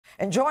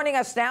And joining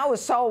us now is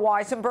Sol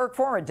Wisenberg,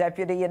 former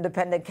deputy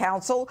independent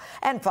counsel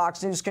and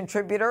Fox News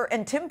contributor,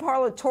 and Tim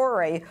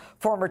Parlatore,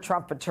 former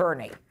Trump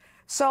attorney.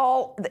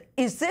 So,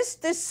 is this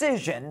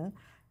decision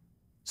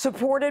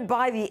supported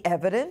by the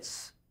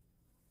evidence?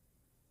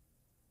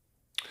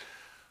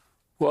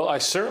 Well, I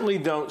certainly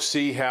don't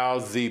see how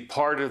the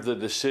part of the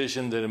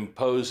decision that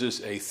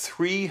imposes a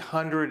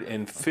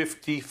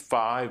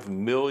 $355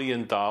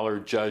 million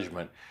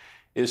judgment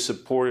is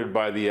supported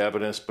by the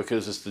evidence,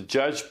 because as the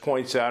judge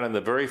points out in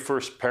the very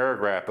first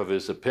paragraph of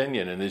his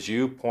opinion, and as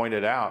you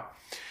pointed out,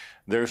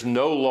 there's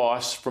no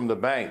loss from the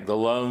bank. The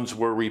loans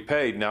were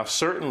repaid. Now,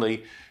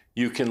 certainly,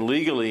 you can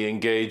legally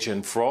engage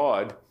in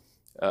fraud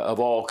of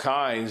all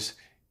kinds,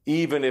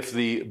 even if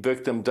the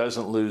victim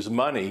doesn't lose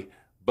money.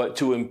 But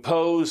to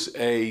impose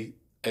a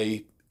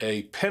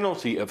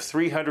penalty of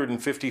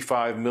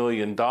 $355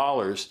 million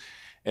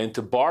and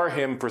to bar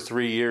him for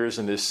 3 years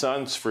and his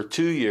sons for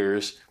 2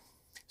 years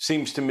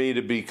seems to me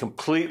to be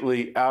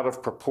completely out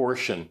of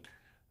proportion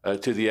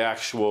to the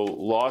actual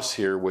loss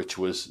here, which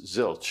was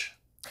zilch.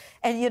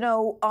 And, you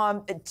know,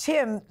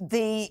 Tim,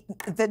 the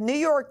New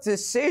York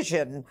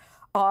decision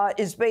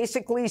is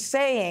basically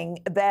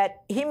saying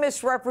that he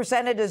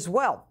misrepresented his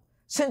wealth.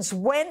 Since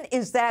when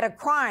is that a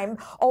crime?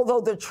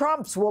 Although the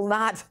Trumps will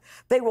not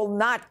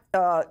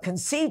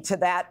concede to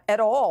that at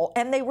all.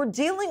 And they were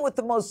dealing with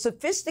the most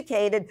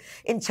sophisticated,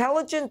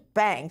 intelligent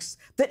banks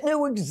that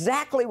knew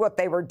exactly what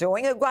they were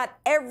doing. They got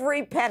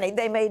every penny.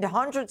 They made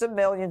hundreds of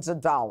millions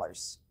of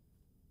dollars.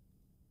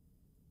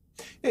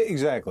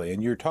 Exactly.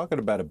 And you're talking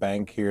about a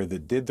bank here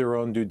that did their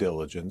own due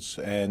diligence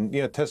and,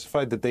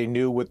 testified that they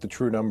knew what the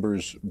true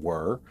numbers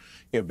were,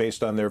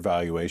 based on their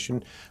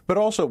valuation. But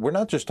also, we're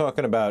not just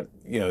talking about,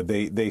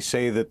 they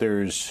say that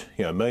there's,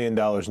 $1 million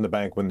in the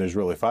bank when there's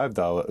really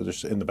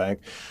 $5 in the bank.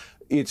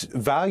 It's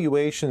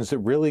valuations that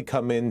really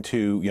come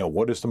into,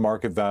 what is the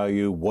market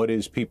value? What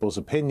is people's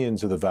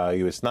opinions of the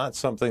value? It's not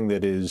something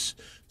that is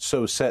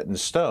so set in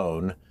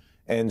stone.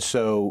 And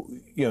so,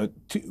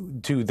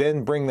 to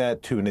then bring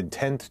that to an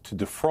intent to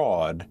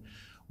defraud,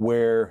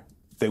 where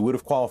they would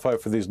have qualified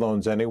for these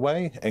loans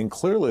anyway, and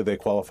clearly they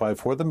qualified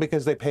for them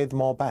because they paid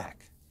them all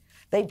back.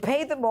 They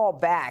paid them all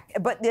back.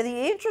 But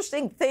the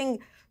interesting thing,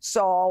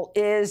 Sol,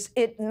 is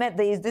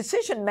the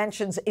decision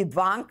mentions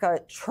Ivanka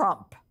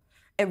Trump.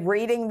 And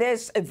reading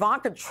this,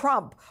 Ivanka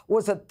Trump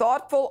was a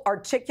thoughtful,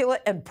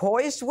 articulate, and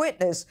poised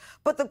witness,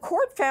 but the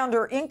court found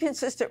her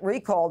inconsistent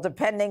recall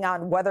depending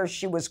on whether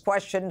she was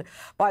questioned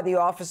by the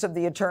Office of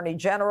the Attorney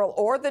General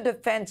or the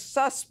defense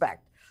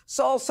suspect.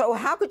 So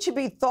how could she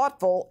be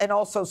thoughtful and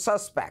also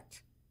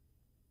suspect?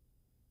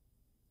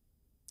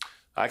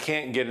 I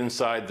can't get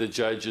inside the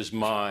judge's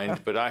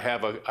mind, but I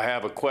have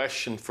a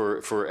question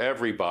for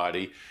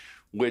everybody,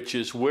 which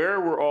is, where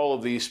were all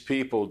of these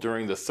people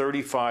during the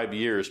 35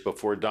 years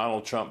before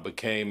Donald Trump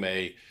became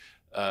a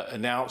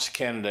announced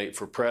candidate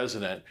for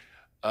president?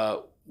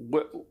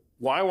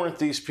 Why weren't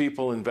these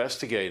people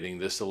investigating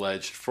this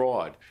alleged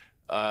fraud?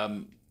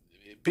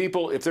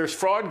 If there's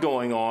fraud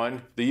going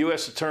on, the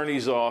U.S.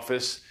 Attorney's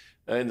Office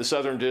in the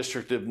Southern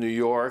District of New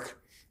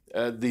York,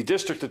 the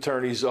District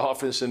Attorney's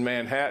Office in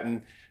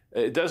Manhattan,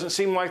 it doesn't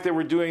seem like they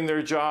were doing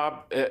their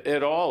job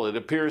at all. It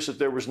appears that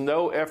there was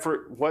no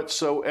effort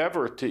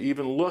whatsoever to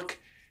even look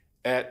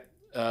at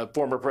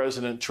former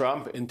President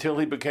Trump until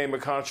he became a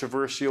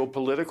controversial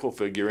political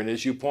figure. And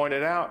as you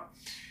pointed out,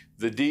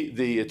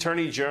 the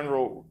Attorney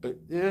General, it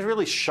is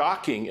really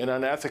shocking and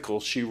unethical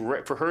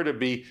for her to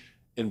be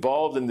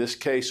involved in this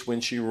case when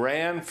she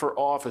ran for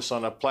office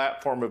on a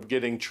platform of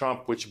getting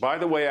Trump, which, by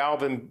the way,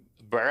 Alvin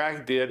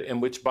Bragg did,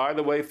 and which, by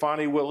the way,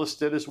 Fonnie Willis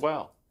did as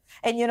well.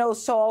 And,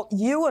 Sol,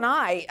 you and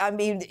I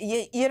mean,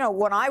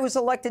 when I was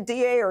elected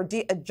DA or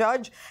a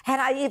judge, had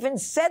I even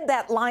said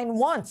that line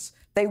once,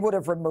 they would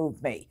have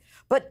removed me.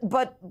 But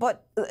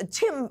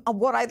Tim,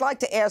 what I'd like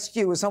to ask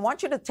you is I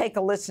want you to take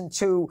a listen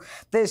to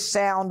this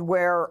sound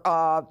where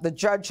the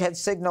judge had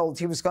signaled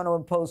he was going to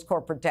impose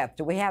corporate death.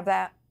 Do we have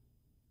that?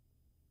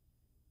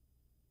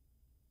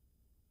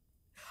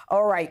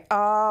 All right.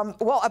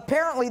 Well,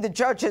 apparently the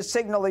judge has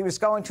signaled he was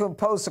going to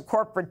impose a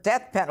corporate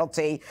death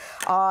penalty.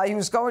 He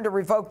was going to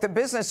revoke the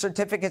business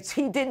certificates.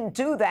 He didn't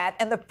do that,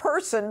 and the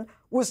person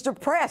was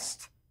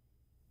depressed.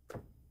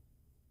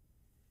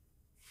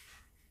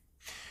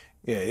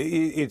 Yeah,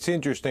 it's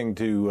interesting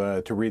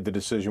to read the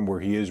decision where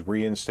he is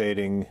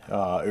reinstating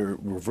or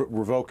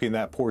revoking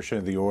that portion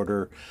of the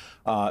order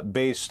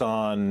based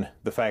on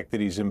the fact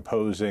that he's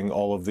imposing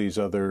all of these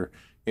other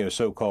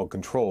so-called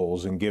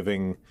controls and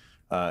giving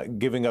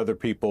other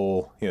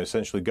people,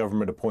 essentially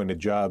government-appointed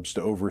jobs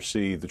to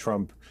oversee the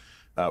Trump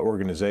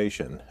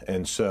organization.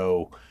 And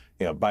so,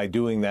 by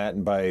doing that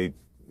and by,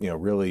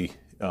 really,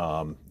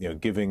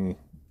 giving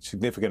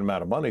significant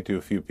amount of money to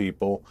a few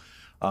people,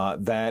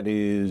 that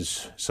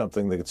is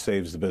something that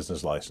saves the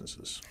business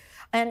licenses.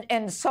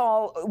 And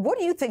Sol, what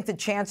do you think the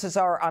chances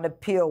are on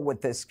appeal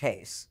with this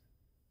case?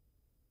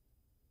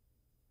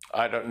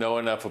 I don't know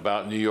enough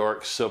about New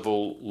York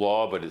civil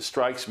law, but it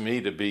strikes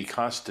me to be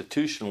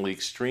constitutionally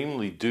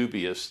extremely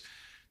dubious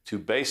to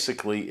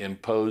basically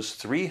impose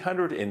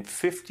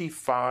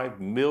 $355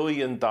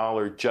 million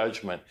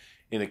judgment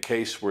in a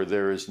case where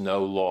there is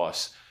no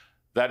loss.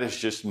 That is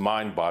just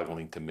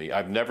mind-boggling to me.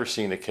 I've never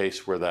seen a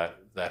case where that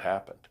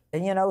happened.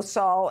 And you know,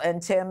 Sol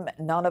and Tim,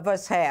 none of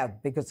us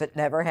have, because it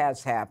never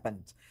has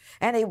happened.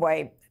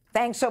 Anyway,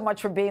 thanks so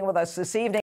much for being with us this evening.